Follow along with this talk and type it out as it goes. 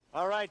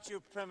All right,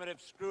 you primitive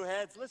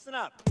screwheads, listen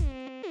up. What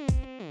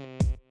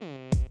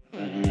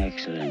an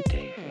excellent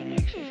day for an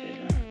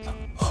exorcism.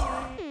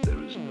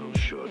 There is no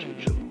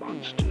shortage of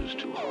monsters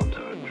to haunt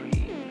our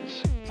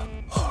dreams.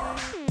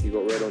 You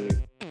got red on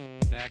you.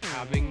 They're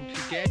coming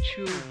to get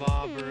you,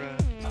 Barbara.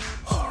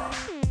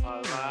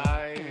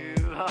 Alive!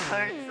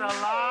 It's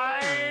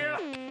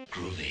alive!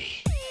 Groovy.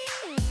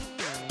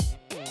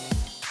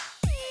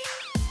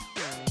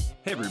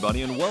 Hey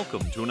everybody, and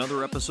welcome to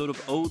another episode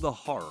of Oh the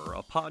Horror,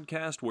 a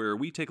podcast where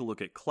we take a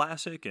look at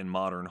classic and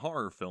modern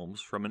horror films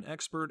from an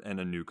expert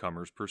and a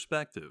newcomer's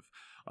perspective.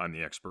 I'm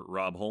the expert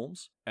Rob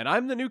Holmes. And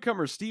I'm the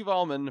newcomer, Steve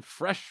Allman,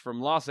 fresh from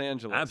Los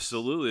Angeles.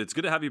 Absolutely, it's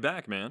good to have you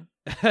back, man.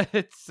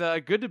 It's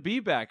good to be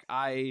back.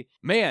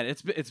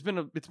 It's been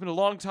a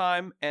long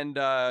time, and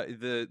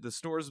the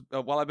stores.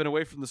 While I've been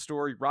away from the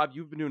store, Rob,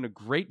 you've been doing a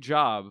great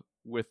job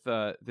with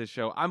this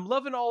show. I'm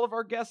loving all of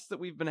our guests that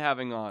we've been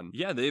having on.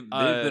 Yeah, they've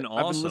been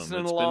awesome. I've been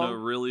listening it's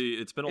along.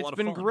 It's been a lot of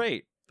fun. It's been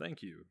great.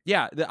 Thank you.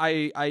 Yeah,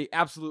 I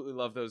absolutely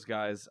love those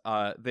guys.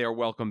 They are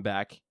welcome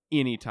back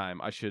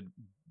anytime. I should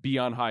be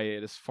on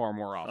hiatus far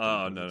more often.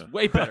 Oh no, it's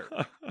way better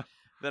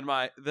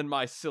than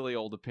my silly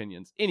old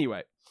opinions.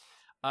 Anyway,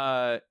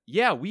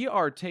 we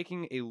are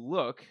taking a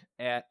look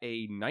at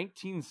a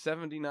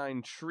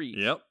 1979 treat.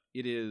 Yep.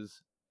 It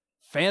is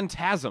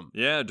Phantasm.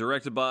 Yeah,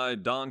 directed by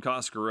Don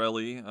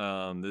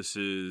Coscarelli. This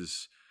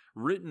is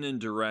written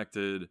and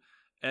directed,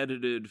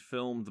 edited,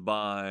 filmed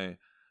by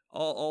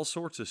all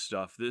sorts of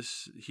stuff.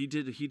 He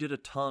did a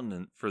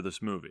ton for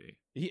this movie.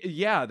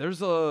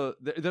 There's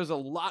a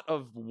lot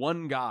of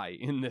one guy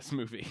in this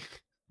movie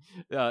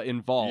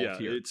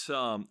involved here. It's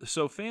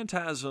so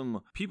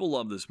Phantasm. People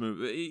love this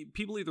movie.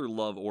 People either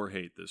love or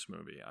hate this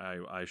movie.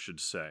 I should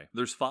say.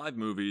 There's 5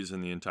 movies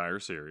in the entire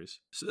series.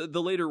 So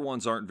the later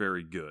ones aren't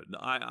very good.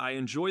 I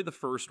enjoy the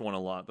first one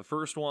a lot. The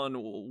first one,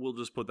 we'll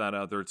just put that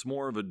out there. It's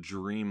more of a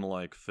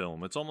dreamlike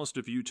film. It's almost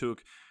if you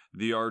took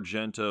the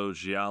Argento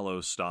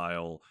Giallo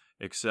style,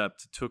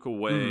 except took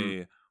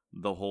away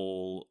the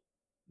whole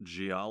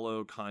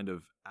Giallo kind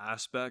of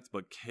aspect,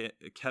 but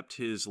kept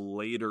his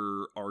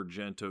later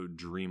Argento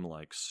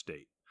dreamlike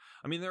state.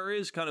 I mean, there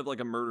is kind of like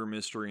a murder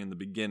mystery in the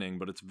beginning,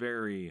 but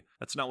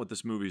that's not what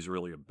this movie's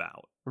really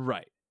about.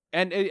 Right.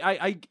 And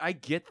I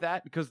get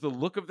that, because the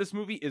look of this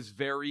movie is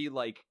very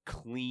like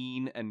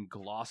clean and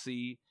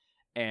glossy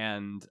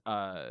and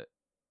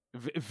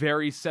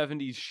very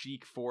 70s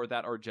chic for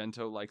that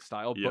Argento-like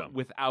style, but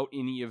without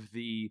any of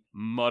the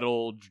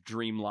muddled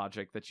dream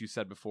logic that you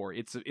said before.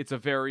 It's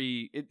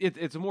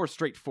a more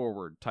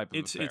straightforward type of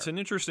affair. It's an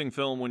interesting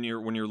film when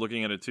you're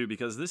looking at it too,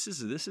 because this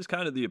is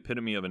kind of the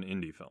epitome of an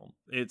indie film.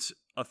 It's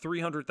a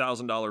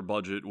 $300,000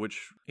 budget,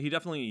 which he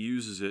definitely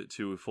uses it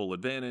to full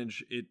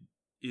advantage. It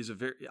is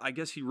I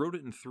guess he wrote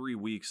it in 3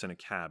 weeks in a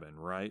cabin,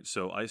 right?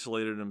 So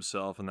isolated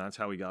himself, and that's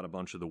how he got a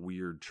bunch of the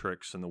weird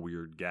tricks and the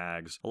weird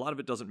gags. A lot of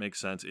it doesn't make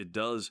sense. It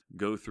does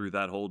go through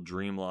that whole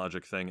dream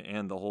logic thing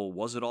and the whole,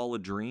 was it all a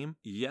dream?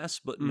 Yes,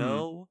 but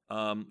no,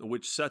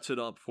 which sets it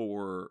up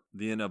for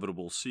the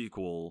inevitable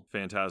sequel,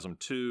 Phantasm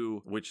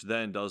 2, which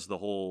then does the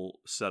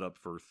whole setup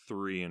for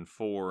 3 and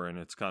 4, and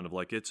it's kind of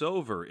like, it's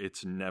over,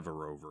 it's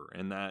never over.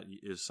 And that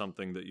is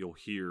something that you'll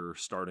hear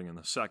starting in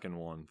the second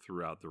one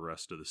throughout the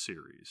rest of the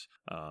series.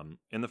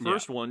 In the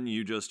first one,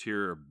 you just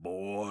hear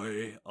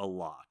 "boy" a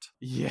lot.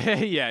 Yeah.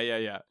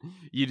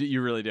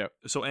 You really do.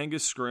 So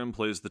Angus Scrimm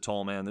plays the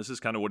tall man. This is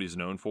kind of what he's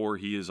known for.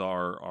 He is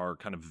our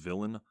kind of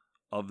villain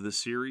of the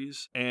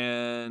series.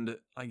 And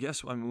I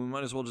guess we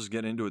might as well just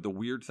get into it. The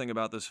weird thing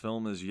about this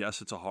film is,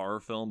 yes, it's a horror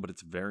film, but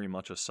it's very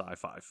much a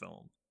sci-fi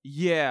film.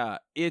 Yeah,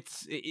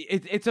 it's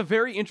a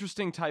very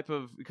interesting type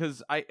of,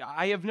 because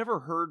I have never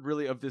heard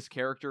really of this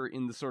character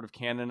in the sort of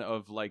canon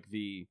of like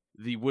the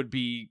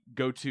would-be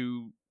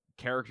go-to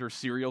character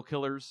serial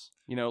killers,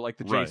 like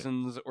the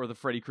Jasons or the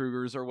Freddy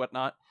Kruegers or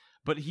whatnot.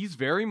 But he's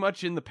very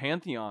much in the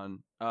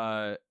pantheon,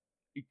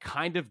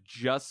 kind of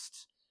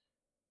just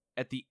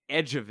at the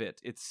edge of it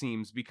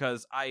seems,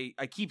 because I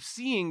keep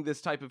seeing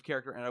this type of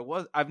character,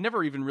 and I've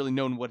never even really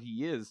known what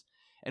he is.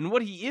 And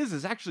what he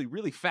is actually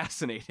really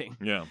fascinating.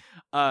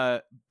 Yeah.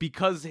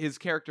 Because his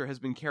character has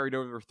been carried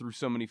over through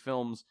so many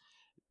films.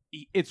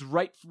 It's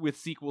right with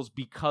sequels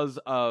because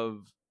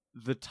of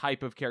the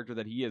type of character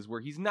that he is,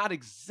 where he's not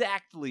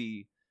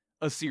exactly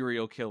a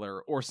serial killer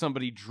or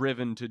somebody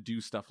driven to do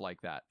stuff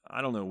like that.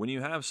 I don't know. When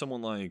you have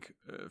someone like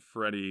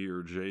Freddy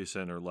or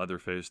Jason or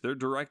Leatherface, they're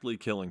directly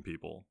killing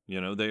people.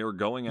 They are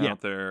going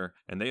out there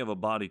and they have a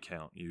body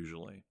count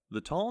usually. The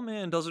tall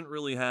man doesn't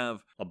really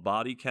have a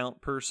body count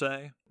per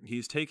se.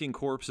 He's taking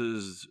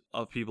corpses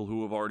of people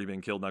who have already been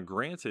killed. Now,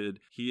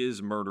 granted, he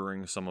is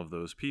murdering some of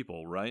those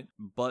people, right?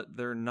 But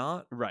they're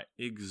not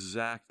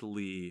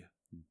exactly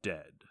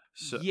dead.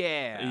 So,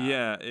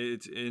 yeah.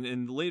 It's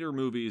in later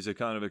movies, it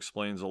kind of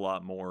explains a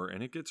lot more,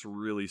 and it gets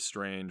really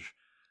strange,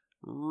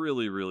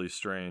 really, really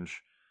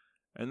strange.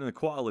 And then the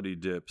quality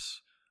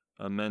dips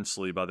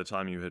immensely by the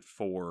time you hit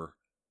 4,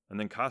 and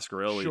then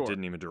Coscarelli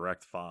didn't even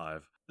direct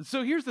 5.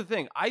 So here's the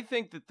thing. I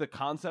think that the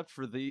concept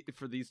for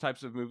these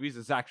types of movies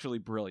is actually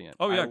brilliant.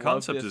 Oh I yeah, love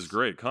concept this is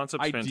great.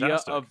 Concept's idea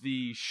fantastic. of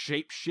the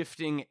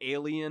shape-shifting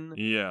alien.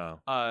 Yeah.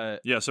 Uh,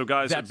 Yeah, so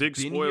guys, that's big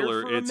been here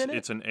spoiler, for a minute?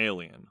 it's an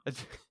alien.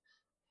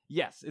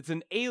 Yes, it's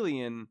an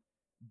alien,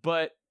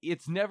 but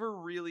it's never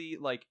really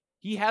like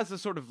he has a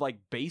sort of like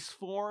base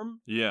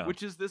form, Yeah.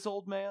 which is this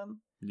old man.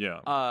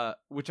 Yeah.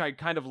 Which I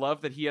kind of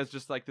love that he has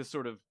just like this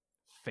sort of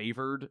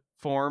favored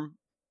form.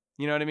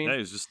 You know what I mean? Yeah,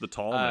 he's just the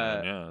tall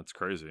man. Yeah, it's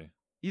crazy.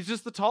 He's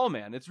just the tall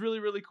man. It's really,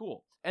 really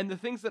cool. And the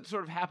things that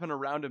sort of happen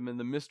around him and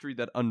the mystery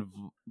that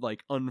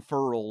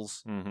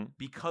unfurls Mm-hmm.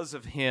 because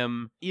of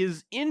him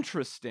is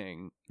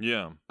interesting.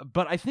 Yeah.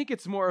 But I think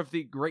it's more of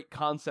the great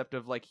concept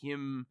of like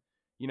him,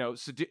 you know,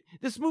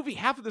 this movie,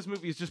 half of this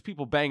movie is just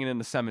people banging in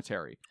the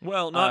cemetery.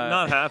 Well,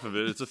 not half of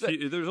it. It's a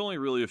few. There's only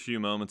really a few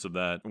moments of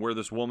that where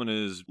this woman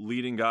is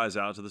leading guys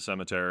out to the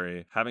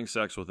cemetery, having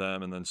sex with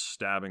them, and then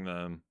stabbing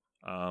them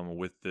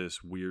with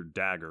this weird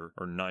dagger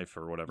or knife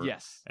or whatever.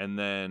 Yes. And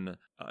then,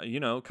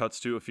 cuts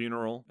to a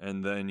funeral,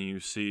 and then you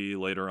see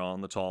later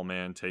on the tall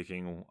man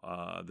taking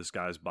this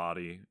guy's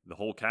body, the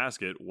whole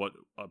casket. What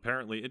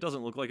apparently it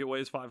doesn't look like it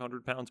weighs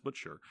 500 pounds, but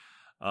sure.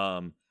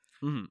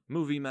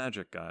 Movie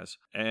magic, guys,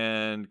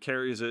 and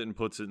carries it and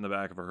puts it in the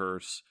back of a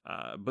hearse.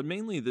 But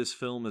mainly this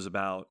film is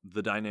about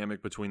the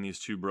dynamic between these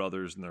two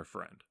brothers and their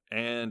friend.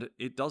 And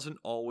it doesn't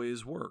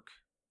always work.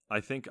 I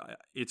think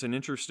it's an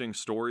interesting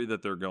story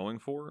that they're going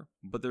for,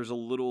 but there's a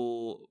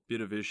little bit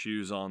of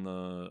issues on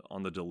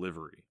the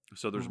delivery.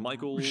 So there's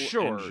Michael and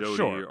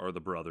Jody are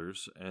the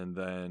brothers, and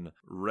then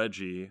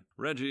Reggie.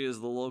 Reggie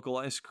is the local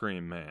ice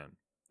cream man.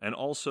 And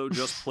also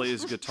just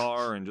plays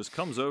guitar and just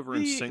comes over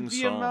and sings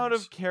songs. The amount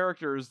of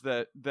characters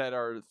that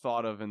are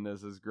thought of in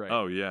this is great.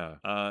 Oh,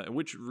 yeah.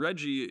 Which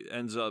Reggie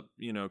ends up,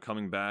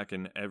 coming back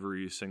in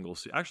every single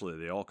Actually,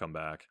 they all come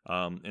back.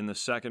 In the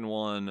second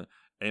one,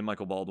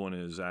 Michael Baldwin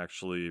is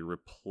actually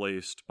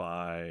replaced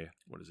by,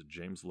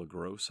 James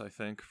LaGrosse, I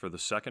think, for the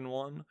second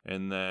one.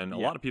 And then a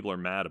lot of people are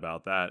mad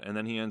about that. And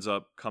then he ends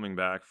up coming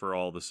back for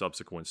all the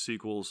subsequent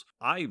sequels.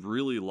 I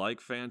really like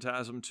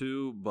Phantasm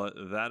 2, but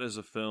that is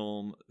a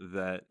film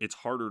that it's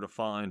harder to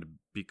find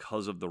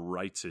because of the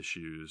rights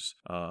issues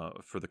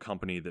for the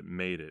company that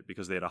made it,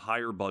 because they had a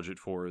higher budget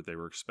for it. They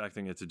were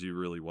expecting it to do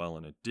really well,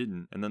 and it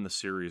didn't. And then the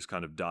series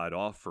kind of died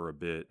off for a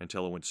bit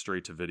until it went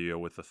straight to video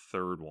with the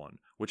third one,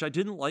 which I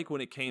didn't like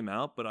when it came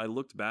out, but I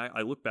look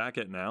back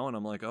at now and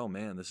I'm like, oh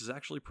man, this is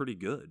actually pretty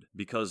good,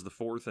 because the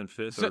fourth and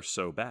fifth are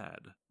so bad.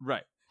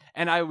 Right.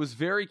 And I was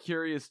very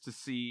curious to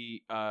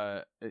see,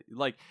 I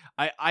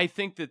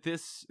think that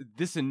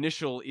this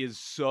initial is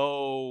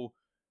so...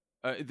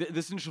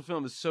 this initial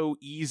film is so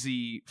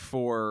easy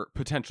for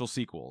potential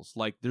sequels.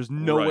 Like, there's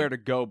nowhere to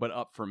go but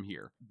up from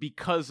here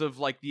because of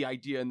like the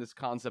idea and this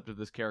concept of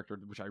this character,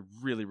 which I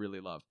really, really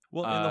love.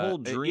 Well, and the whole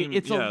dream,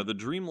 the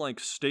dreamlike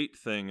state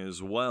thing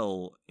as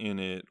well in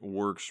it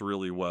works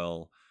really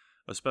well,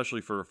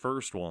 especially for a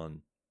first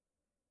one.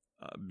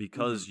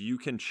 Because you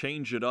can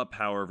change it up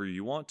however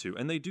you want to.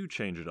 And they do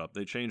change it up.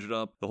 They change it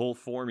up the whole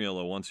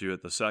formula once you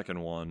hit the second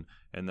one,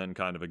 and then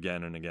kind of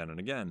again and again and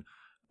again.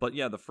 But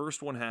yeah, the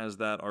first one has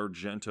that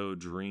Argento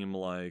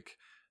dreamlike,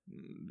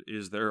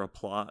 is there a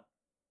plot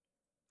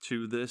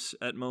to this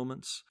at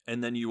moments?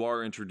 And then you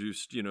are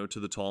introduced, to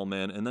the tall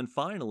man. And then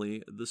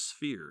finally, the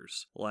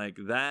spheres. Like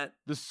that.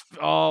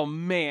 Oh,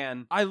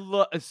 man. I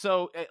love...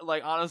 So,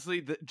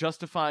 honestly,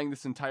 justifying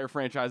this entire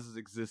franchise's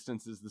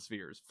existence is the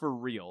spheres. For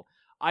real.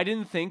 I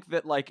didn't think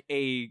that,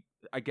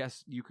 I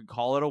guess you could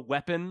call it a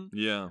weapon.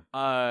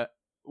 Yeah.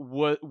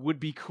 Would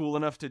be cool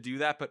enough to do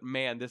that. But,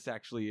 man, this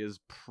actually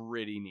is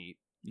pretty neat.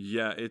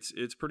 Yeah,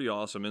 it's pretty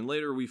awesome. And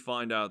later we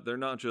find out they're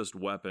not just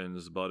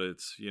weapons, but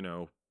it's,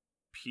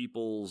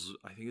 people's,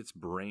 I think it's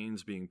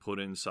brains being put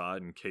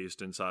inside,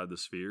 encased inside the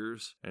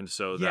spheres. And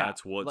so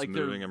that's what's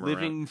moving them around.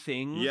 Living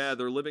things? Yeah,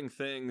 they're living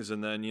things.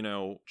 And then,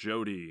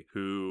 Jody,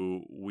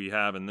 who we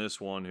have in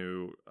this one,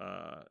 who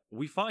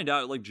we find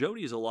out,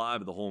 Jody's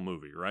alive the whole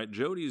movie, right?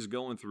 Jody's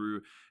going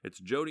through, it's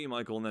Jody,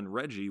 Michael, and then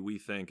Reggie, we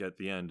think at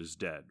the end, is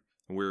dead.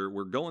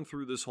 We're going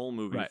through this whole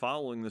movie,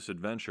 following this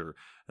adventure,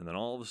 and then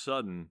all of a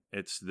sudden,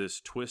 it's this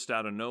twist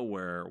out of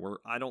nowhere where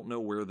I don't know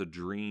where the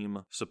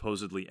dream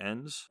supposedly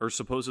ends, or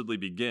supposedly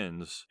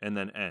begins, and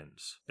then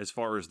ends, as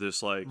far as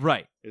this,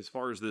 as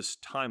far as this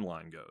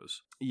timeline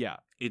goes. Yeah.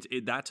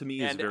 That to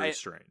me is very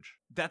strange.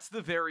 That's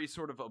the very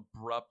sort of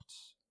abrupt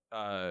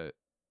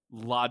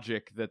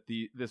logic that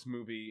this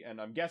movie, and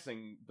I'm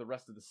guessing the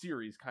rest of the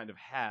series, kind of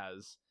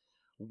has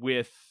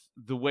with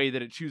the way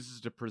that it chooses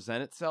to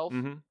present itself.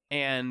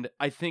 And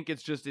I think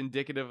it's just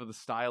indicative of the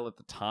style at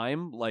the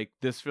time. Like,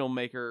 this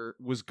filmmaker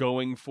was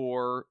going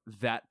for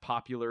that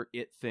popular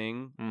It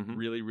thing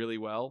really, really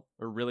well,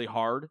 or really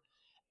hard.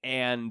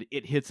 And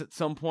it hits at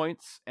some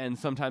points, and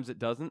sometimes it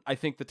doesn't. I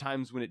think the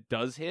times when it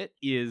does hit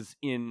is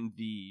in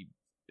the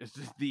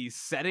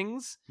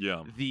settings,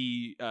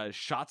 the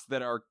shots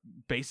that are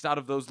based out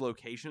of those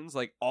locations,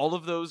 like all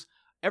of those,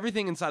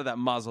 everything inside of that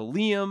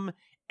mausoleum,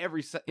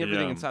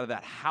 everything inside of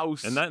that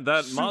house. And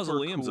that super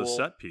mausoleum's cool. a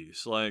set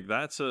piece. Like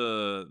that's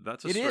a It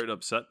straight is.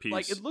 up set piece.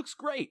 Like, it looks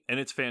great. And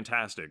it's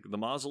fantastic. The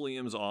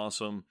mausoleum's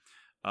awesome.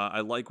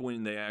 I like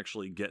when they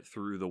actually get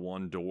through the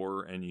one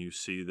door and you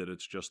see that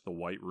it's just the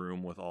white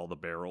room with all the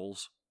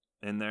barrels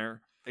in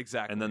there.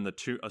 Exactly. And then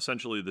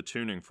essentially the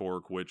tuning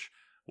fork, which,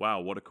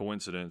 wow, what a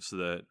coincidence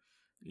that,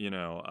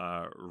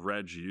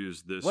 Reg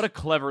used this. What a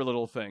clever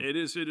little thing. It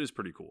is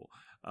pretty cool.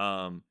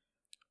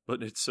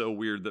 But it's so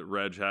weird that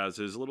Reg has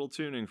his little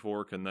tuning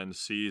fork and then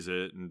sees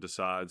it and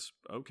decides,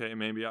 okay,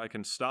 maybe I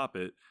can stop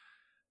it.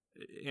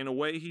 In a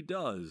way, he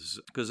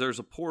does, because there's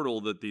a portal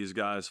that these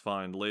guys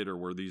find later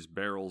where these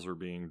barrels are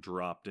being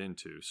dropped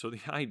into. So the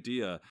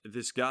idea,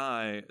 this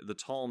guy, the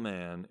tall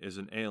man, is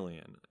an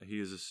alien. He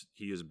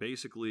is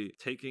basically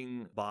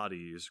taking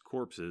bodies,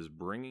 corpses,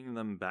 bringing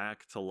them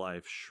back to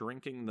life,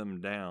 shrinking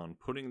them down,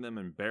 putting them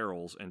in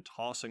barrels, and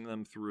tossing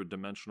them through a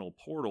dimensional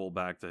portal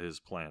back to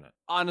his planet.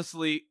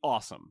 Honestly,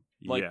 awesome.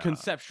 Like, Yeah.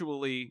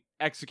 conceptually,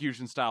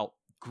 execution style,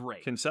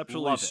 great.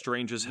 Conceptually Love it.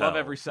 strange as hell. Love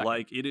every second.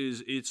 Like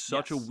it's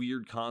such a Yes.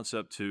 weird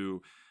concept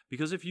too,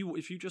 because if you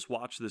just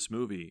watch this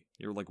movie,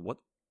 you're like, what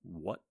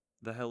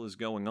the hell is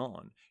going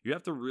on? You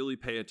have to really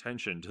pay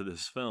attention to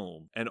this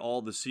film and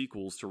all the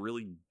sequels to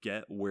really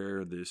get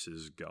where this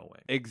is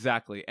going.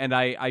 Exactly. And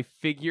I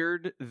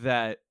figured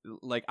that,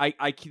 like,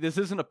 I this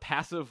isn't a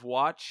passive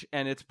watch,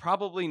 and it's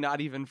probably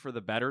not even for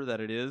the better that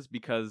it is,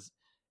 because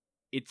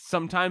it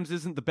sometimes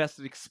isn't the best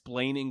at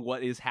explaining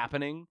what is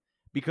happening,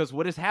 because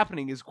what is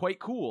happening is quite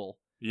cool.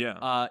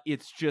 Yeah.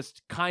 It's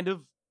just kind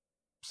of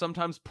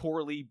sometimes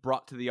poorly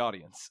brought to the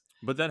audience.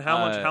 But then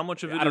how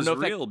much of I it don't is know if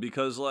that- real?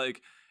 Because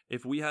like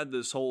if we had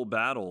this whole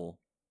battle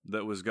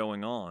that was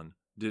going on,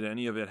 did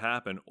any of it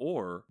happen?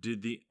 Or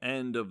did the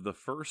end of the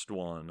first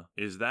one,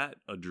 is that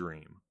a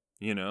dream?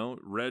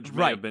 Reg may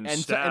Right, have been and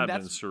stabbed and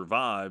that's-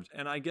 survived.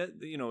 And I get,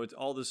 it's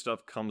all this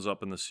stuff comes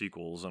up in the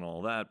sequels and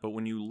all that. But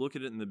when you look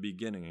at it in the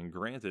beginning, and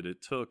granted,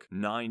 it took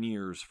 9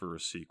 years for a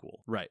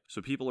sequel. Right.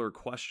 So people are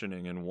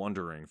questioning and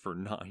wondering for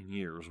 9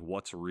 years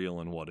what's real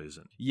and what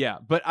isn't. Yeah,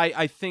 but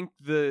I think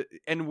where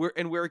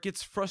it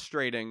gets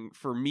frustrating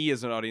for me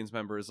as an audience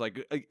member is, like,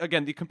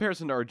 again, the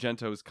comparison to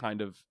Argento is kind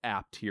of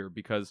apt here,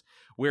 because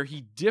where he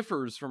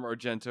differs from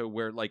Argento,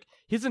 where, like,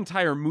 his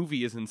entire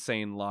movie is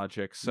insane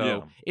logic, so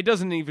Yeah. it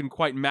doesn't even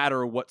quite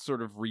matter what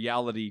sort of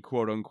reality,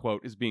 quote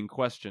unquote, is being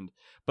questioned.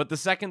 But the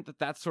second that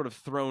that's sort of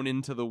thrown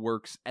into the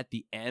works at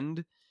the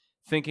end,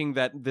 thinking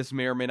that this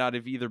may or may not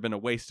have either been a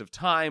waste of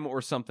time or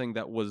something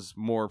that was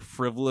more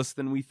frivolous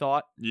than we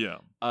thought, Yeah.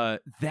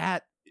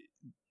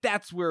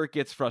 that's where it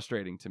gets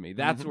frustrating to me.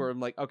 That's Mhm. where I'm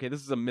like, okay,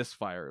 this is a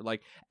misfire.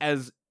 Like,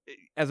 as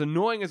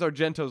annoying as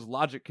Argento's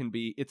logic can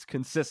be, it's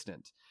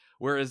consistent.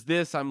 Whereas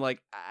this, I'm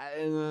like,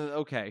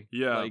 okay,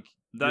 Yeah, like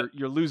that-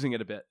 you're losing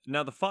it a bit.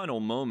 Now, the final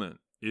moment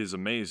is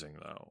amazing,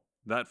 though.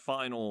 That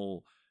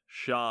final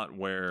shot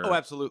where Oh,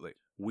 absolutely.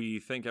 we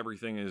think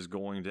everything is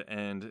going to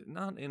end,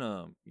 not in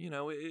a,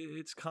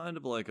 it's kind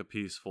of like a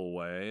peaceful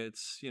way.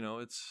 It's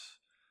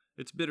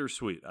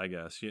bittersweet, I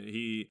guess.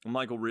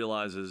 Michael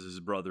realizes his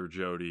brother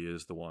Jody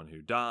is the one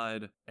who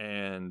died,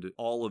 and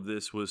all of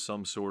this was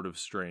some sort of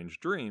strange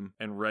dream,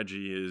 and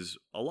Reggie is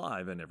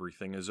alive and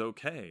everything is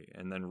okay.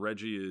 And then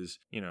Reggie is,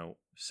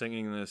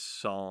 singing this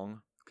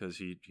song, because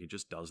he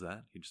just does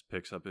that. He just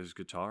picks up his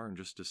guitar and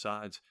just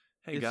decides,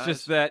 hey, It's guys,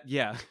 just that,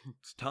 yeah.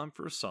 it's time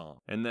for a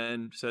song. And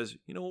then says,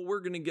 you know what, we're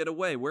going to get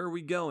away. Where are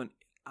we going?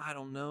 I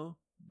don't know.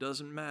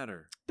 Doesn't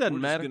matter. Doesn't we're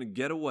matter. just going to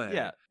get away.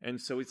 Yeah.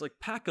 And so he's like,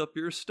 pack up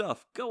your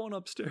stuff. Go on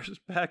upstairs,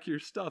 pack your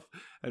stuff.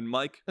 And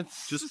Mike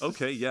just,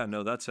 okay, yeah,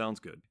 no, that sounds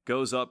good.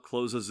 Goes up,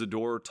 closes the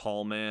door.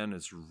 Tall man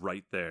is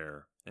right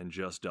there and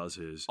just does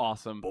his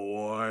Awesome.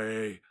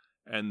 boy.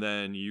 And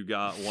then you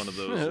got one of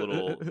those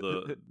little,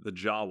 the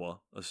Jawa,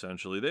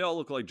 essentially. They all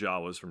look like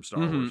Jawas from Star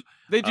Mhm. Wars.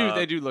 They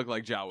do look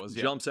like Jawas.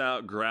 Yeah. Jumps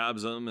out,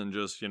 grabs him, and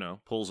just,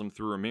 pulls him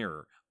through a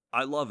mirror.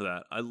 I love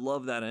that. I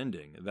love that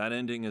ending. That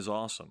ending is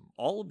awesome.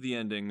 All of the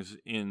endings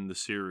in the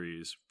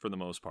series, for the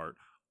most part,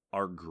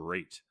 are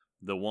great.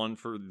 The one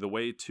for the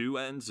way 2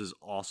 ends is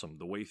awesome.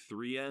 The way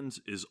 3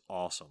 ends is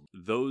awesome.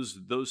 Those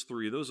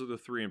are the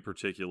 3 in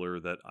particular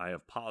that I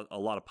have a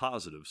lot of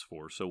positives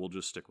for, so we'll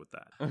just stick with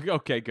that.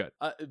 Okay, good.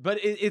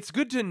 But it's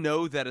good to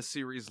know that a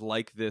series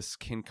like this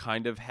can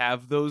kind of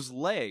have those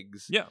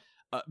legs. Yeah.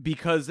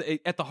 Because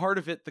at the heart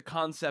of it, the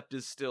concept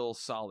is still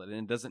solid, and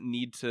it doesn't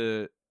need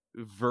to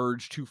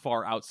verge too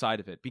far outside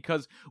of it.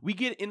 Because we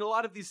get, in a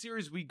lot of these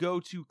series, we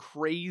go to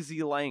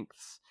crazy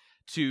lengths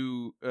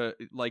to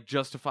like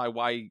justify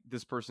why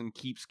this person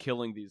keeps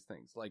killing these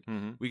things. Like,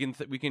 Mhm.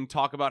 we can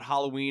talk about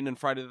Halloween and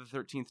Friday the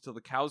 13th till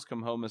the cows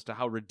come home as to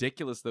how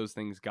ridiculous those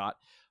things got.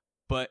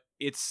 But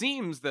it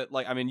seems that,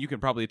 like, I mean, you can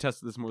probably attest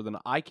to this more than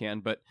I can,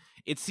 but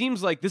it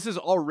seems like this is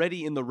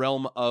already in the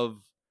realm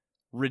of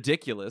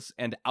ridiculous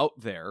and out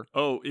there.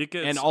 Oh, it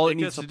gets, and all it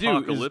gets needs to do is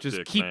apocalyptic,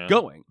 just keep man.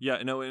 going.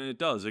 Yeah, no, and it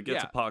does. It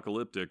gets Yeah.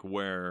 apocalyptic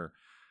where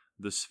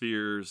the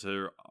spheres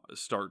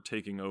start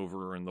taking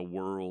over and the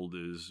world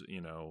is,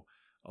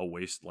 a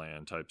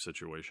wasteland type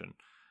situation.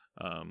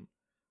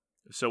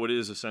 So it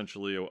is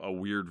essentially a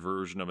weird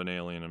version of an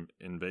alien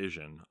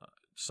invasion,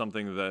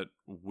 something that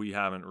we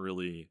hadn't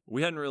really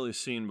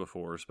seen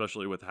before,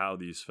 especially with how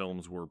these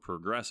films were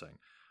progressing.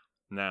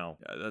 Now,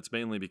 that's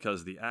mainly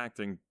because the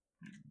acting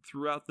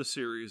throughout the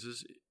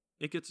series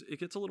it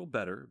gets a little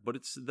better, but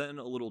it's then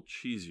a little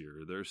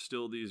cheesier. There's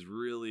still these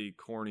really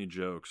corny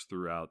jokes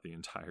throughout the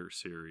entire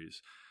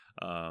series.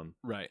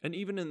 Right. And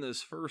even in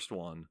this first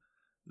one,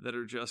 that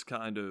are just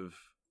kind of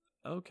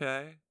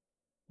okay.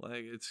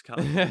 Like it's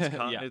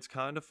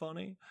kind of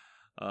funny.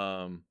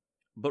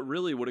 But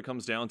really what it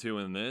comes down to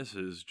in this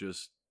is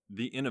just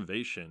the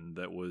innovation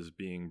that was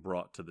being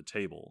brought to the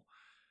table.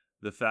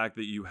 The fact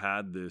that you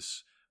had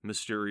this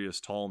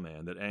mysterious tall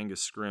man, that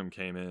Angus Scrimm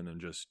came in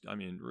and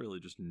really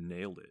just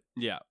nailed it.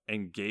 Yeah.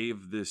 And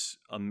gave this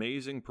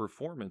amazing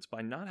performance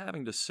by not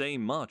having to say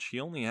much. He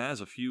only has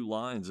a few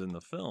lines in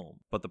the film,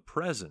 but the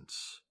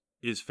presence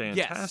is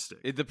fantastic.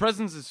 Yes, the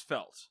presence is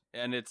felt,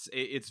 and it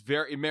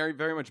very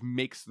much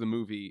makes the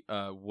movie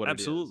what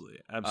absolutely,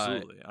 it is.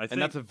 Absolutely. I think,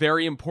 and that's a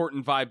very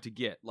important vibe to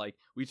get. Like,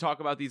 we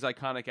talk about these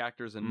iconic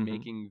actors and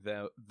making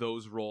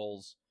those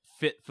roles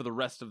fit for the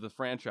rest of the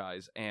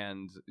franchise,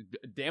 and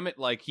damn it,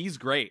 like, he's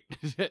great.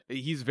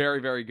 He's very,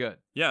 very good.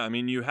 Yeah, I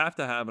mean, you have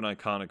to have an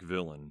iconic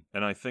villain,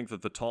 and I think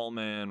that the tall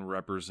man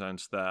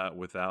represents that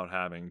without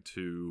having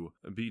to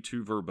be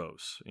too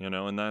verbose,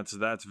 and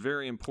that's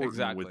very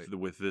important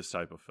with this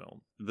type of film.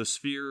 The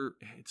Sphere,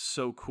 it's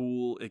so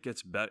cool. It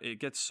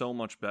gets so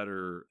much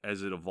better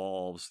as it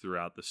evolves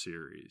throughout the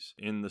series.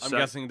 I'm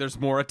guessing there's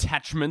more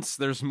attachments,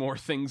 there's more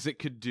things it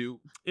could do.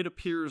 It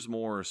appears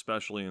more,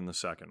 especially in the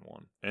second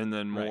one, and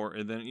then more. Right.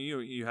 And then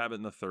you have it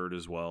in the third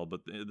as well, but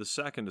the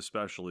second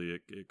especially,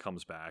 it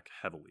comes back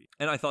heavily.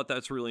 And I thought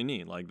that's really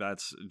neat. Like,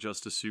 that's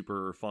just a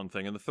super fun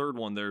thing. And the third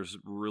one, there's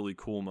really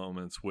cool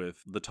moments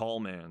with the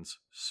tall man's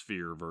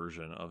sphere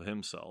version of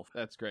himself.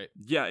 That's great.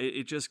 Yeah,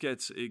 it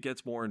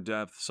gets more in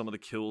depth. Some of the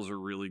kills are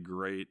really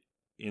great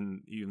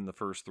in even the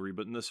first three,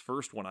 but in this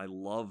first one, I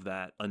love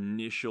that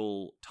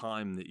initial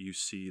time that you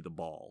see the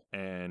ball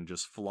and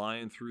just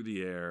flying through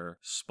the air,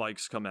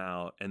 spikes come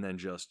out, and then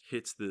just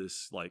hits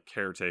this like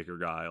caretaker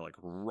guy like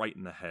right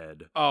in the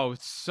head. Oh,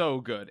 it's so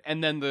good.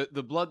 And then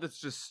the blood that's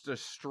just a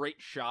straight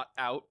shot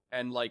out,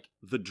 and like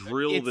the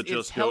drill that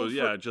just goes,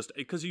 just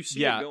because you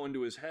see it go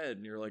into his head,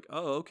 and you're like,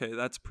 oh, okay,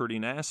 that's pretty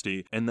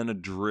nasty. And then a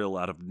drill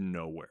out of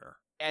nowhere.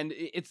 And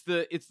it's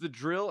the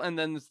drill, and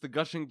then it's the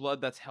gushing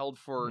blood that's held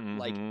for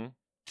like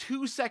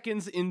 2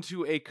 seconds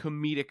into a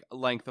comedic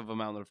length of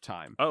amount of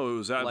time. Oh, it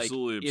was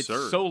absolutely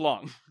absurd. It's so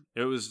long.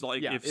 It was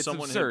like if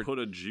someone had put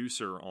a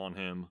juicer on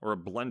him, or a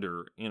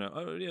blender,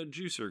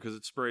 juicer, because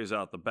it sprays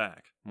out the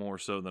back more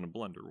so than a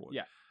blender would.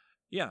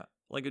 Yeah,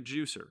 like a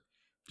juicer,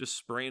 just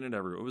spraying it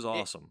everywhere. It was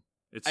awesome.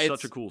 It's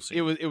such a cool scene.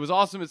 It was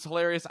awesome. It's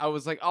hilarious. I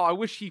was like, oh, I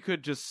wish he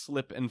could just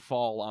slip and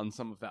fall on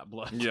some of that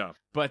blood. Yeah.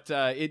 But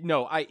I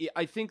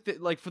think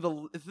that, like, for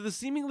the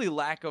seemingly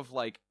lack of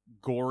like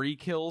gory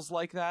kills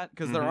like that,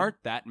 because there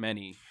aren't that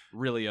many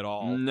really at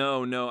all.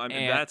 No. I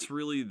mean, that's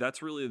really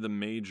the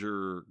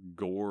major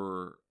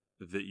gore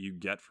that you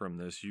get from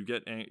this. You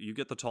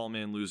get the tall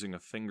man losing a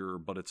finger,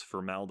 but it's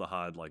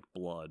formaldehyde like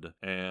blood,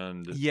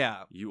 and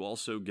you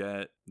also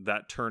get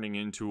that turning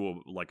into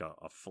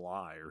a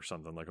fly or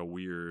something, like a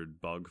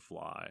weird bug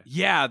fly.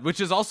 Yeah, which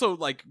is also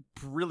like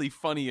really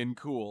funny and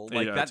cool.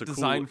 Like that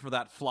design for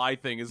that fly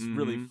thing is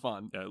really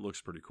fun. Yeah, it looks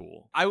pretty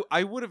cool.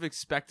 I would have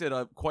expected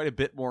quite a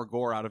bit more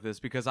gore out of this,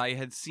 because I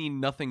had seen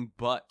nothing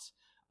but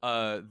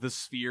the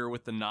sphere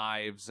with the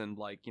knives and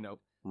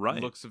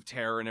looks of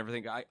terror and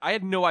everything. I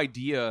had no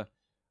idea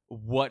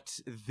what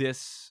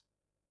this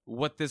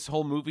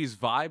whole movie's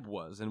vibe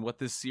was and what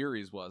this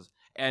series was.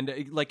 And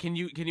like, can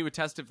you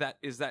attest if that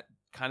is that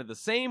kind of the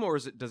same, or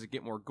does it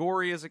get more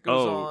gory as it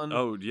goes on?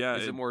 Oh yeah.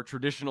 Is it more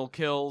traditional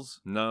kills?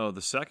 No,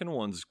 the second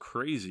one's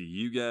crazy.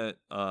 You get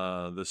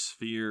the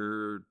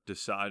sphere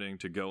deciding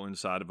to go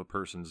inside of a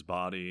person's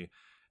body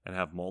and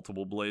have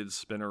multiple blades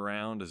spin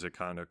around as it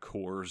kind of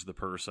cores the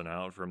person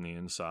out from the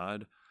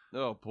inside.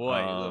 Oh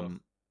boy.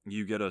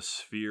 You get a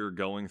sphere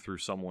going through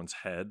someone's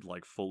head,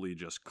 like fully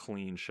just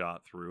clean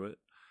shot through it.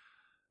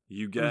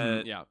 You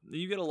get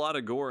you get a lot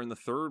of gore in the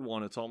third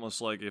one. It's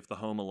almost like if the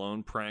Home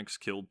Alone pranks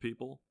killed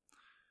people.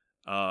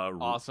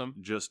 Awesome.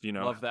 Just,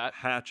 love that.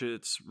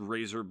 Hatchets,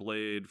 razor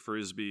blade,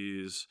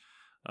 frisbees,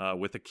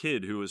 with a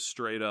kid who is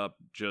straight up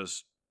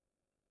just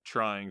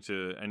trying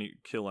to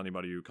kill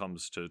anybody who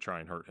comes to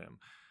try and hurt him.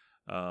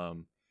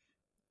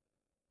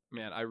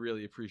 Man, I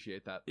really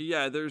appreciate that.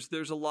 Yeah,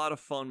 there's a lot of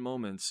fun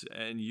moments,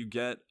 and you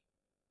get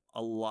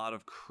a lot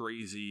of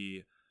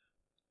crazy.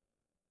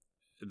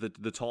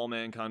 The tall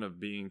man kind of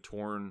being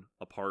torn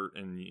apart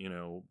and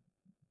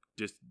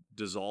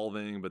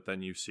dissolving, but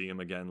then you see him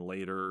again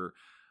later,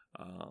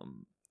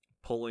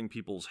 pulling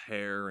people's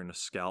hair in a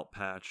scalp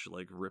patch,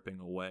 like ripping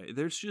away.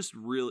 There's just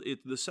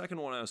the second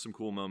one has some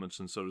cool moments,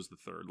 and so does the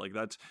third. Like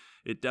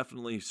it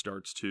definitely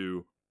starts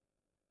to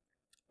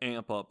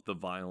amp up the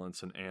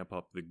violence and amp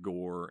up the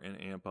gore and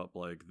amp up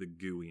like the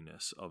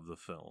gooiness of the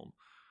film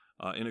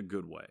in a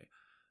good way.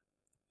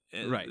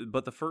 Right.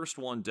 But the first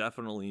one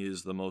definitely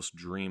is the most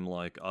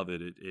dreamlike of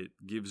it. It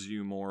gives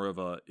you more of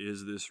a,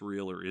 is this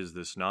real or is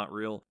this not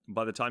real?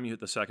 By the time you hit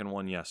the second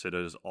one, yes, it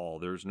is all.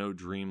 There's no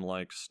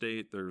dreamlike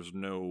state. There's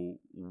no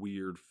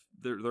weird...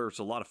 There's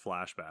a lot of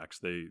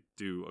flashbacks. They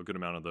do a good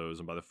amount of those.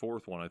 And by the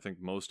fourth one, I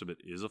think most of it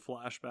is a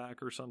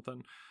flashback or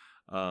something.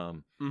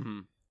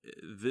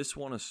 This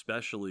one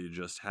especially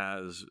just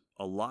has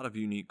a lot of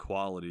unique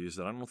qualities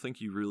that I don't think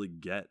you really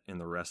get in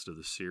the rest of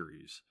the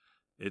series.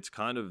 It's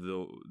kind of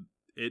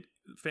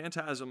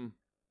Phantasm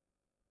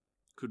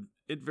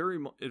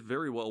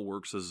very well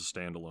works as a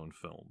standalone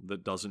film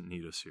that doesn't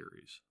need a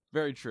series.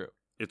 Very true.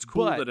 It's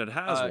cool But, that it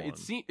has one.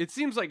 It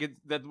seems like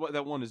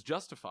that one is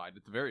justified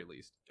at the very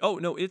least. Oh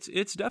no,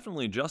 it's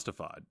definitely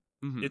justified.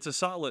 Mhm. It's a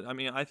solid. I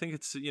mean, I think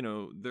it's,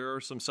 there are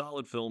some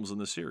solid films in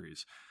the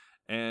series,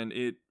 and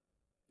it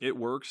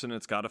works, and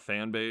it's got a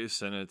fan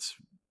base, and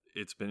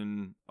it's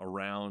been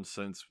around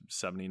since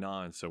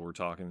 '79, so we're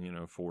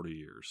talking 40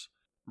 years.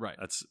 Right.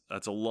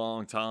 That's a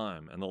long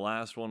time, and the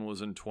last one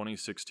was in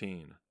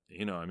 2016.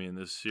 I mean,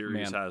 this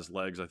series has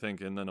legs, I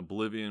think, and then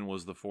Oblivion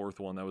was the fourth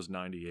one. That was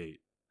 '98.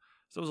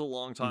 So it was a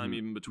long time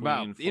even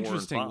between 4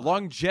 interesting. and 5.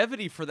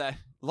 Longevity for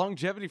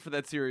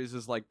that series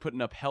is like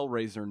putting up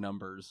Hellraiser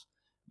numbers.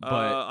 But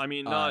I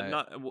mean,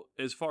 not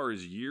as far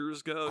as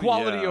years go.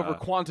 Quality yeah. over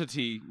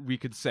quantity, we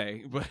could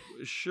say. But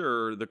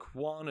sure, the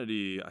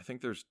quantity. I think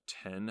there's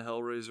 10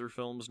 Hellraiser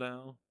films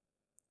now.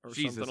 Or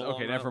Jesus. something along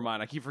Okay, that never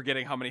mind. I keep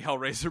forgetting how many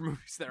Hellraiser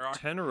movies there are.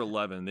 10 or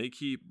 11. They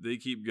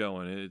keep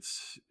going.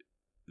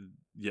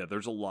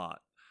 There's a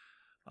lot.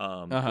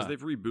 Because they've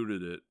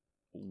rebooted it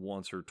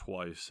once or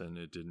twice, and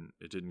it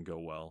didn't go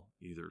well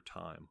either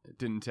time. It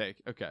didn't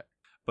take. Okay.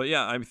 But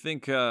yeah, I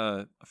think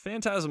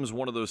Phantasm is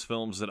one of those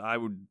films that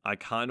I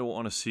kind of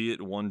want to see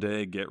it one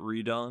day get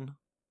redone.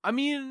 I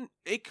mean,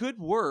 it could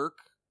work.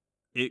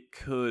 It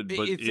could,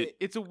 but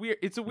it's a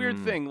weird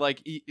thing.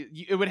 Like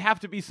it would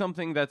have to be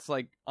something that's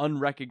like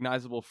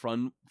unrecognizable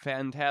from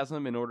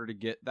Phantasm in order to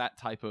get that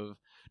type of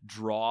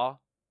draw.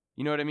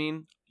 You know what I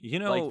mean?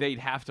 Like they'd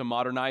have to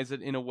modernize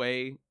it in a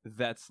way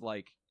that's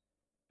like,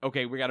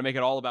 okay, we got to make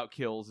it all about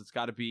kills. It's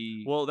got to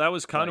be... Well, that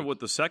was kind of what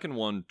the second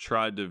one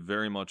tried to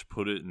very much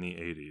put it in the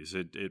 80s.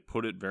 It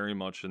put it very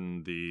much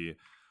in the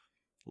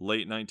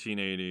late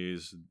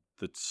 1980s,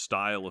 the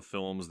style of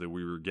films that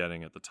we were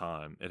getting at the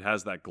time. It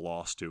has that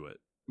gloss to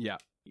it. Yeah.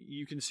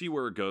 You can see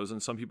where it goes,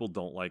 and some people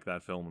don't like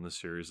that film in the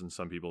series, and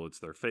some people it's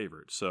their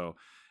favorite. So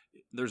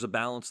there's a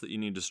balance that you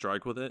need to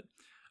strike with it.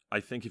 I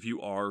think if you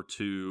are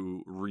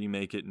to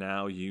remake it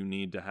now, you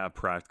need to have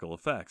practical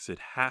effects. It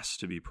has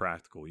to be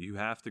practical. You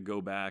have to go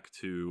back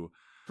to...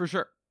 For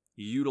sure.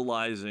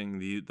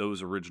 Utilizing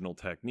those original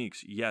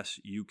techniques. Yes,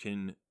 you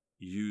can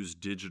use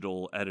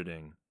digital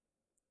editing,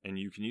 and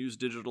you can use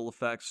digital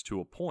effects to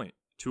a point.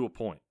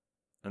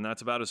 And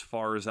that's about as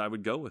far as I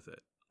would go with it.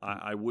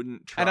 I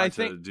wouldn't try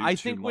to do too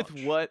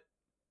much.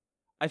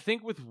 I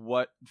think with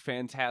what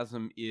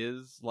Phantasm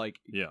is, like,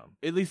 yeah,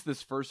 at least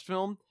this first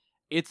film,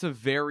 it's a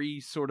very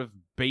sort of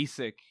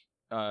basic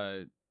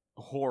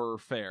horror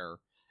fare.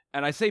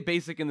 And I say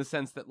basic in the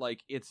sense that,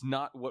 like, it's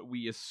not what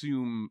we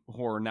assume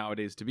horror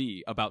nowadays to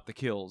be, about the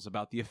kills,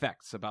 about the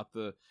effects, about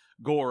the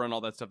gore and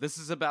all that stuff. This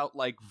is about,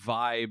 like,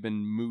 vibe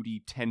and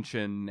moody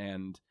tension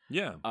and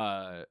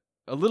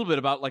a little bit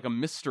about, like, a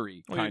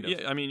mystery, kind of.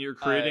 Yeah, I mean, you're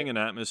creating an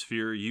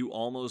atmosphere. You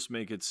almost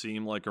make it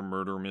seem like a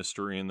murder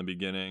mystery in the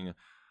beginning.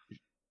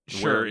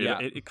 Sure,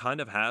 where it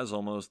kind of has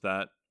almost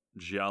that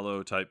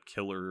giallo-type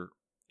killer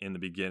in the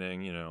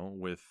beginning,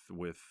 with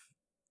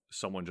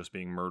someone just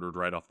being murdered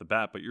right off the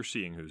bat, but you're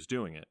seeing who's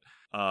doing it.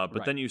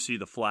 But then you see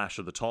the flash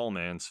of the tall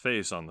man's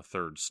face on the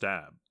third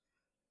stab,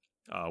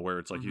 where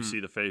it's like you see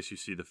the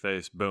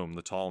face, boom,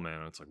 the tall man.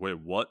 And it's like, wait,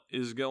 what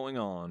is going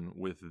on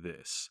with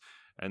this?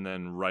 And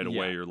then right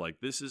away you're like,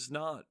 this is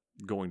not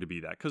going to be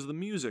that. Because the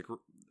music,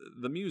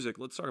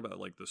 let's talk about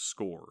like the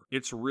score.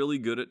 It's really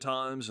good at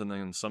times, and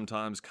then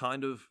sometimes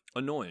kind of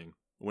annoying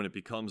when it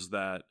becomes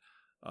that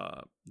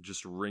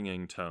just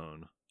ringing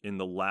tone in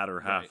the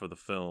latter half of the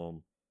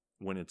film,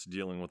 when it's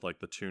dealing with like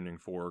the tuning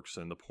forks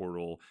and the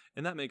portal.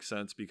 And that makes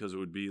sense because it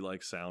would be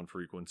like sound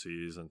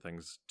frequencies and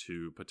things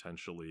to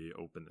potentially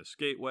open this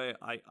gateway.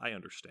 I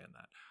understand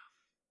that.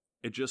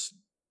 It just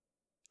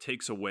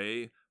takes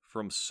away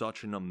from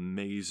such an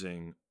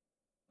amazing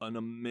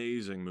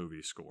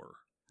movie score.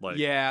 Like,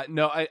 yeah,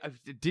 no, I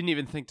didn't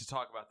even think to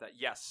talk about that.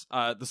 Yes,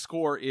 the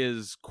score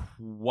is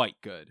quite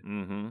good.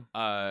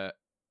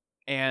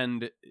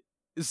 And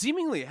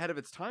seemingly ahead of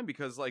its time,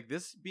 because like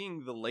this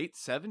being the late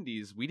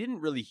 70s, we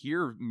didn't really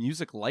hear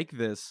music like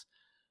this.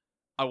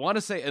 I want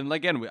to say, and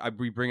again,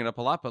 we bring it up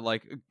a lot, but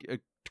like a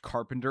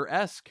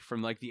Carpenter-esque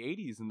from like the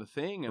 80s and The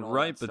Thing and all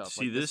that stuff. But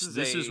see, like,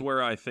 this is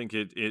where I think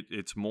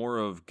it's more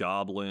of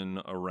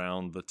Goblin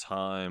around the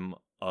time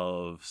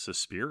of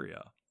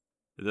Suspiria,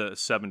 the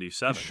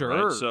 77.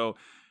 Sure. Right? So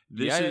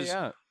this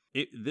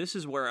This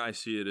is where I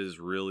see it as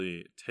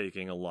really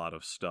taking a lot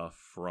of stuff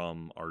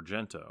from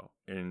Argento.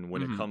 And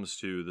when it comes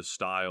to the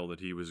style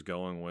that he was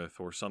going with,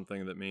 or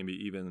something that maybe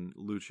even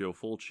Lucio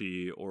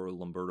Fulci or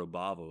Lamberto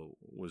Bava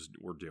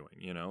were doing,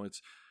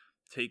 it's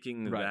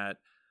taking that.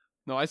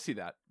 No, I see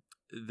that.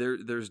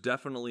 There's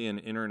definitely an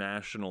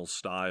international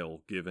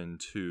style given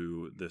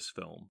to this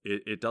film.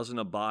 It doesn't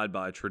abide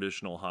by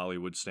traditional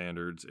Hollywood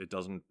standards. It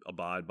doesn't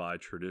abide by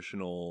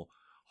traditional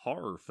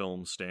horror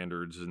film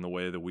standards in the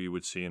way that we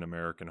would see an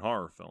American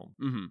horror film.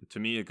 To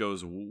me, it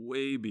goes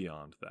way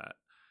beyond that.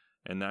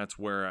 And that's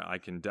where I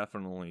can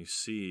definitely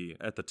see,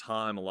 at the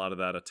time, a lot of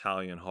that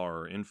Italian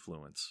horror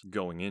influence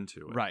going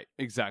into it. Right,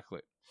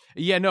 exactly.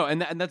 Yeah, no,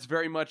 and that's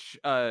very much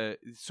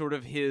sort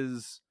of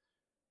his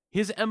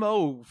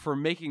MO for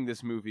making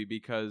this movie,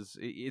 because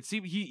it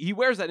seems he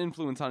wears that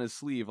influence on his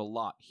sleeve a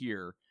lot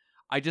here.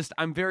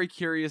 I'm very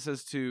curious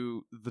as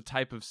to the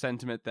type of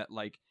sentiment that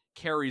like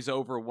carries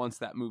over once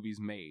that movie's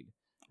made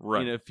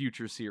in a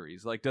future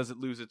series. Like, does it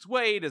lose its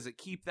way? Does it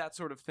keep that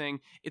sort of thing?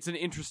 It's an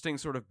interesting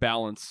sort of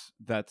balance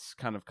that's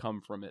kind of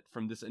come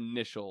from this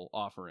initial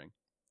offering.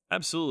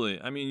 Absolutely.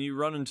 I mean, you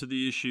run into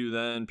the issue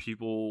then,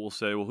 people will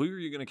say, well, who are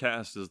you going to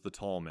cast as the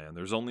tall man?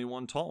 There's only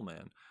one tall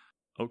man.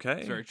 Okay.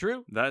 That's very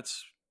true.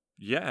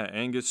 Yeah,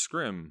 Angus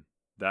Scrimm.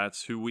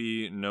 That's who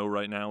we know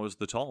right now as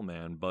the tall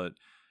man. But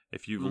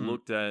if you've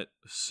looked at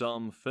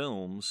some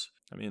films,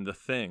 I mean, The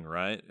Thing,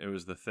 right? It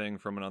was The Thing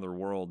from Another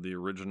World. The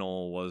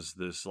original was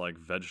this like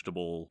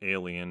vegetable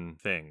alien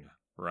thing,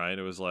 right?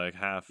 It was like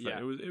half. Yeah.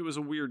 It was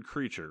a weird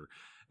creature,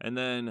 and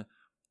then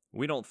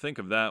we don't think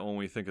of that when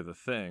we think of The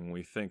Thing.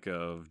 We think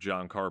of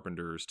John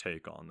Carpenter's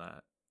take on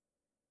that.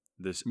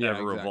 This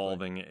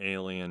ever-evolving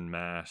alien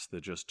mass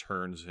that just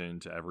turns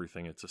into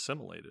everything it's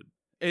assimilated.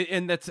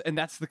 And that's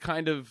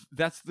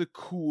the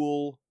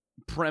cool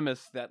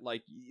premise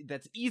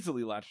that's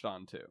easily latched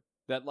onto,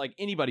 that like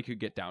anybody could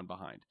get down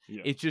behind.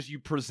 Yeah. It's just you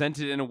present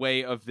it in a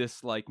way of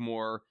this like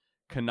more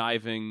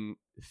conniving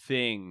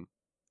thing.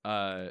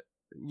 I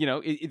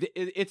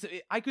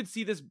could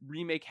see this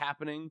remake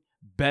happening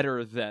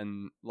better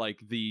than like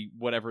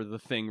whatever The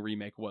Thing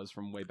remake was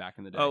from way back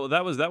in the day. Oh,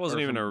 that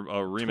wasn't even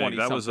a remake.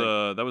 That was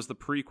the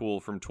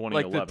prequel from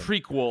 2011. Like the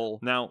prequel.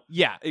 Now,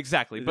 yeah,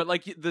 exactly. But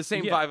like the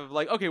same vibe of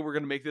like, okay, we're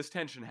gonna make this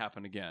tension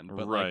happen again.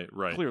 But right.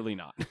 Clearly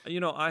not.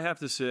 I have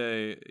to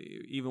say,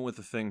 even with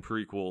the Thing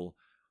prequel,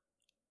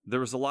 there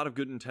was a lot of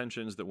good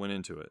intentions that went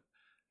into it.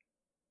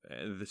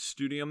 The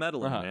studio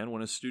meddling, man.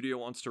 When a studio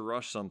wants to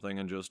rush something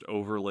and just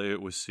overlay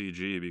it with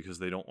CG because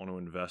they don't want to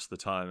invest the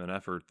time and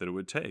effort that it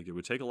would take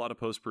a lot of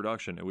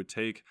post-production. It would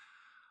take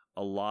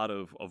a lot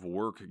of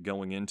work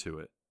going into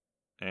it.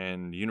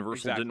 And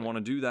Universal didn't want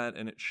to do that,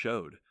 and it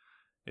showed.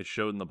 It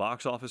showed in the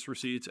box office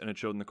receipts, and it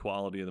showed in the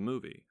quality of the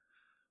movie.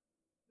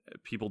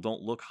 People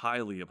don't look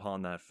highly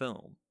upon that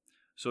film.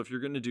 So if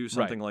you're going to do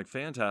something like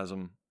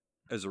Phantasm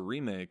as a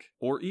remake,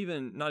 or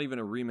even not even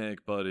a remake,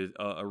 but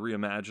a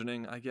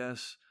reimagining, I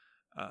guess,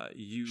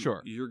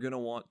 you're gonna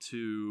want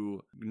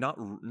to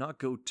not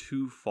go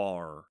too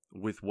far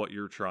with what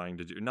you're trying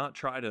to do. Not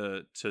try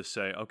to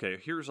say, okay,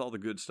 here's all the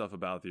good stuff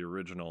about the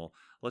original.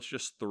 Let's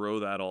just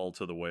throw that all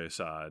to the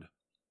wayside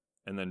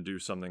and then do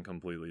something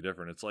completely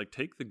different. It's like,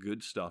 take the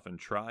good stuff and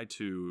try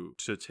to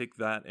take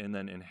that and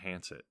then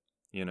enhance it.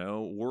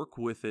 Work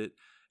with it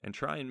and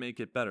try and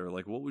make it better.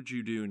 Like, what would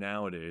you do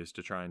nowadays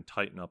to try and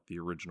tighten up the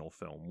original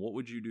film? What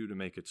would you do to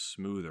make it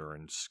smoother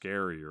and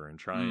scarier and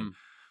try and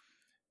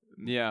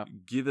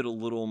give it a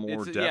little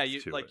more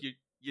depth to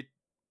it?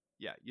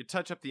 You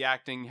touch up the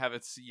acting, have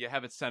it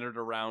centered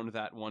around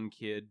that one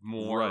kid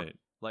more. Right.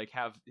 Like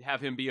have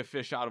him be a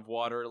fish out of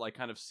water, like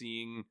kind of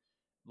seeing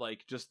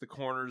like just the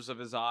corners of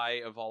his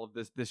eye of all of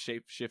this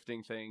shape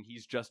shifting thing.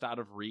 He's just out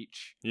of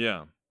reach.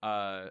 Yeah.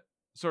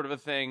 Sort of a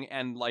thing,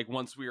 and like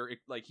once we're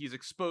like he's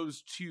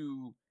exposed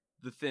to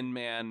the Thin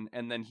Man,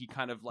 and then he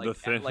kind of like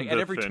at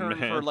every turn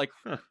man. For like,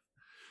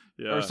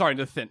 or sorry,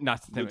 not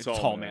the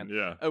tall man.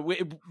 Yeah,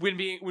 when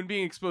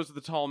being exposed to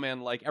the tall man,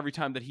 like every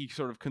time that he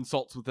sort of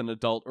consults with an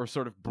adult or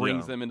sort of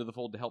brings them into the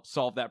fold to help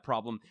solve that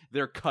problem,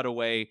 they're cut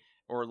away,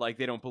 or like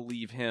they don't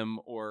believe him,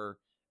 or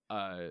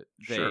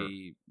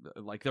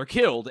like they're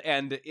killed,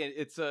 and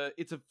it's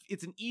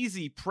an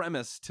easy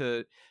premise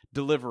to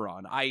deliver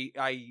on.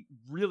 I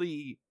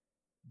really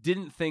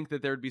didn't think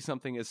that there'd be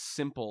something as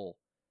simple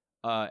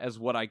as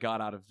what I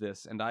got out of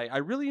this, and I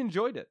really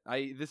enjoyed it.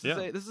 This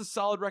is a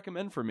solid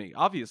recommend for me,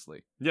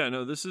 obviously. Yeah,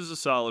 no, this is a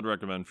solid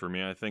recommend for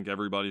me. I think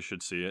everybody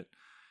should see it.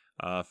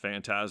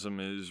 Phantasm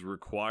is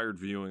required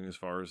viewing as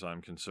far as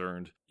I'm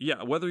concerned.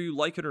 Yeah, whether you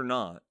like it or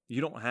not, you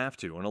don't have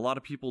to, and a lot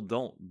of people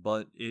don't,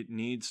 but it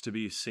needs to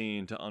be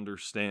seen to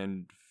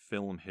understand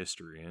film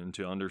history and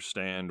to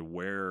understand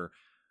where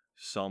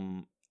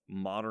some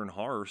modern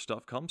horror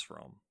stuff comes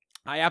from.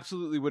 I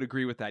absolutely would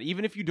agree with that.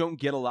 Even if you don't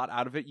get a lot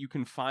out of it, you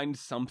can find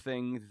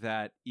something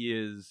that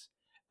is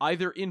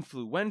either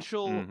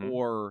influential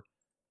or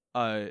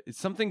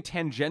something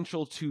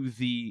tangential to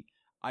the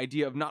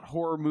idea of not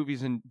horror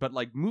movies but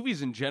like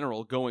movies in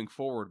general going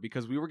forward,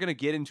 because we were going to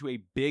get into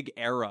a big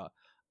era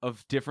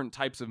of different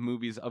types of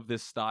movies of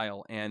this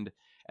style. And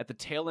at the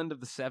tail end of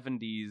the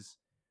 70s,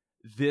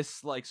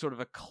 this like sort of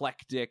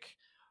eclectic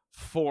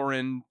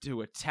foreign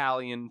to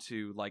Italian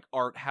to like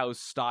art house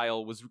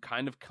style was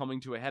kind of coming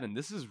to a head. And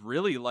this is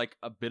really like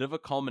a bit of a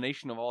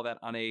culmination of all that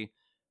on a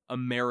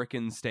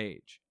American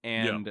stage.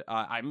 And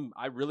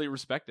I really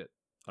respect it.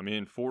 I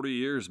mean, 40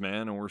 years,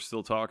 man, and we're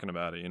still talking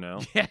about it, you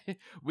know? Yeah,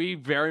 we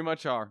very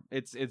much are.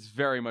 It's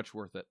very much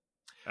worth it.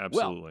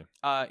 Absolutely.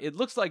 Well, it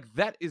looks like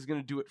that is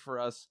going to do it for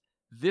us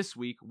this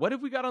week. What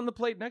have we got on the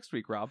plate next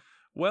week, Rob?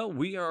 Well,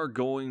 we are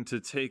going to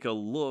take a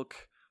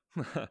look.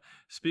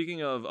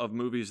 Speaking of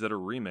movies that are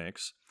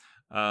remakes,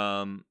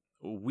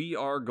 we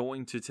are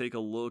going to take a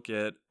look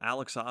at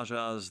Alex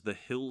Aja's The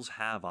Hills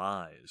Have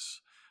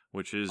Eyes,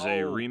 which is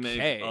a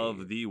remake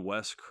of the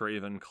Wes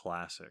Craven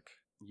classic.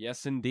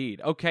 Yes,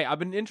 indeed. Okay, I've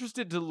been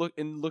interested to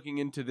looking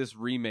into this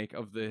remake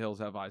of The Hills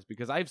Have Eyes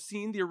because I've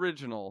seen the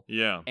original.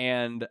 Yeah.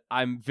 And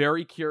I'm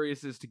very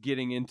curious as to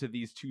getting into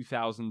these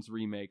 2000s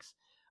remakes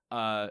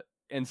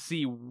and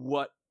see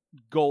what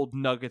gold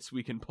nuggets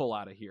we can pull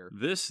out of here.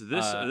 This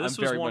I'm was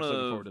very one much of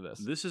looking forward to this.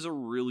 This is a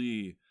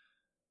really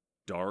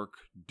dark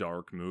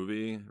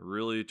movie,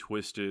 really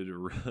twisted,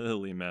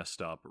 really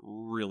messed up.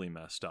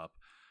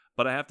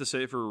 But I have to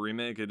say, for a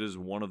remake, it is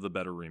one of the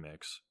better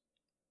remakes.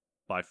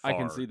 By far. I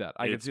can see that.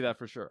 I can see that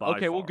for sure. By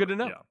Okay, well, far, good to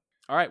know. yeah.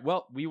 All right,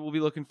 well, we will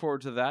be looking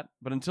forward to that.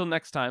 But until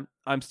next time,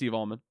 I'm Steve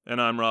Allman. And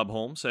I'm Rob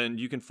Holmes, and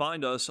you can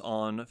find us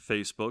on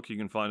Facebook. You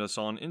can find us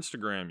on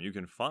Instagram. You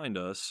can find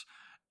us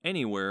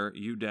anywhere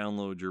you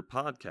download your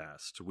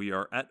podcast. We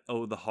are at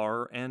Oh the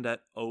Horror and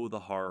at Oh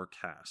the Horror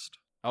Cast.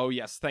 Oh,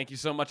 yes. Thank you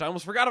so much. I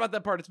almost forgot about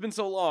that part. It's been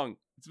so long.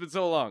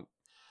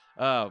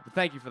 But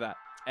thank you for that.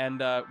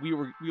 And we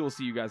will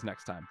see you guys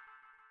next time.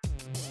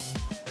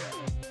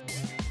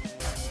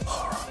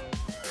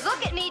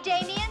 Look at me,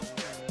 Damien.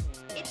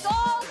 It's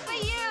all for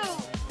you.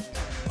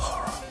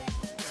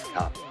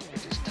 Come,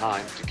 it is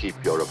time to keep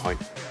your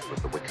appointment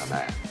with the Wicker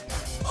Man.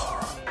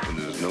 When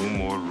there's no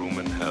more room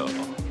in hell,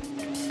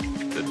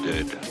 the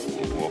dead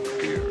will walk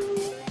here.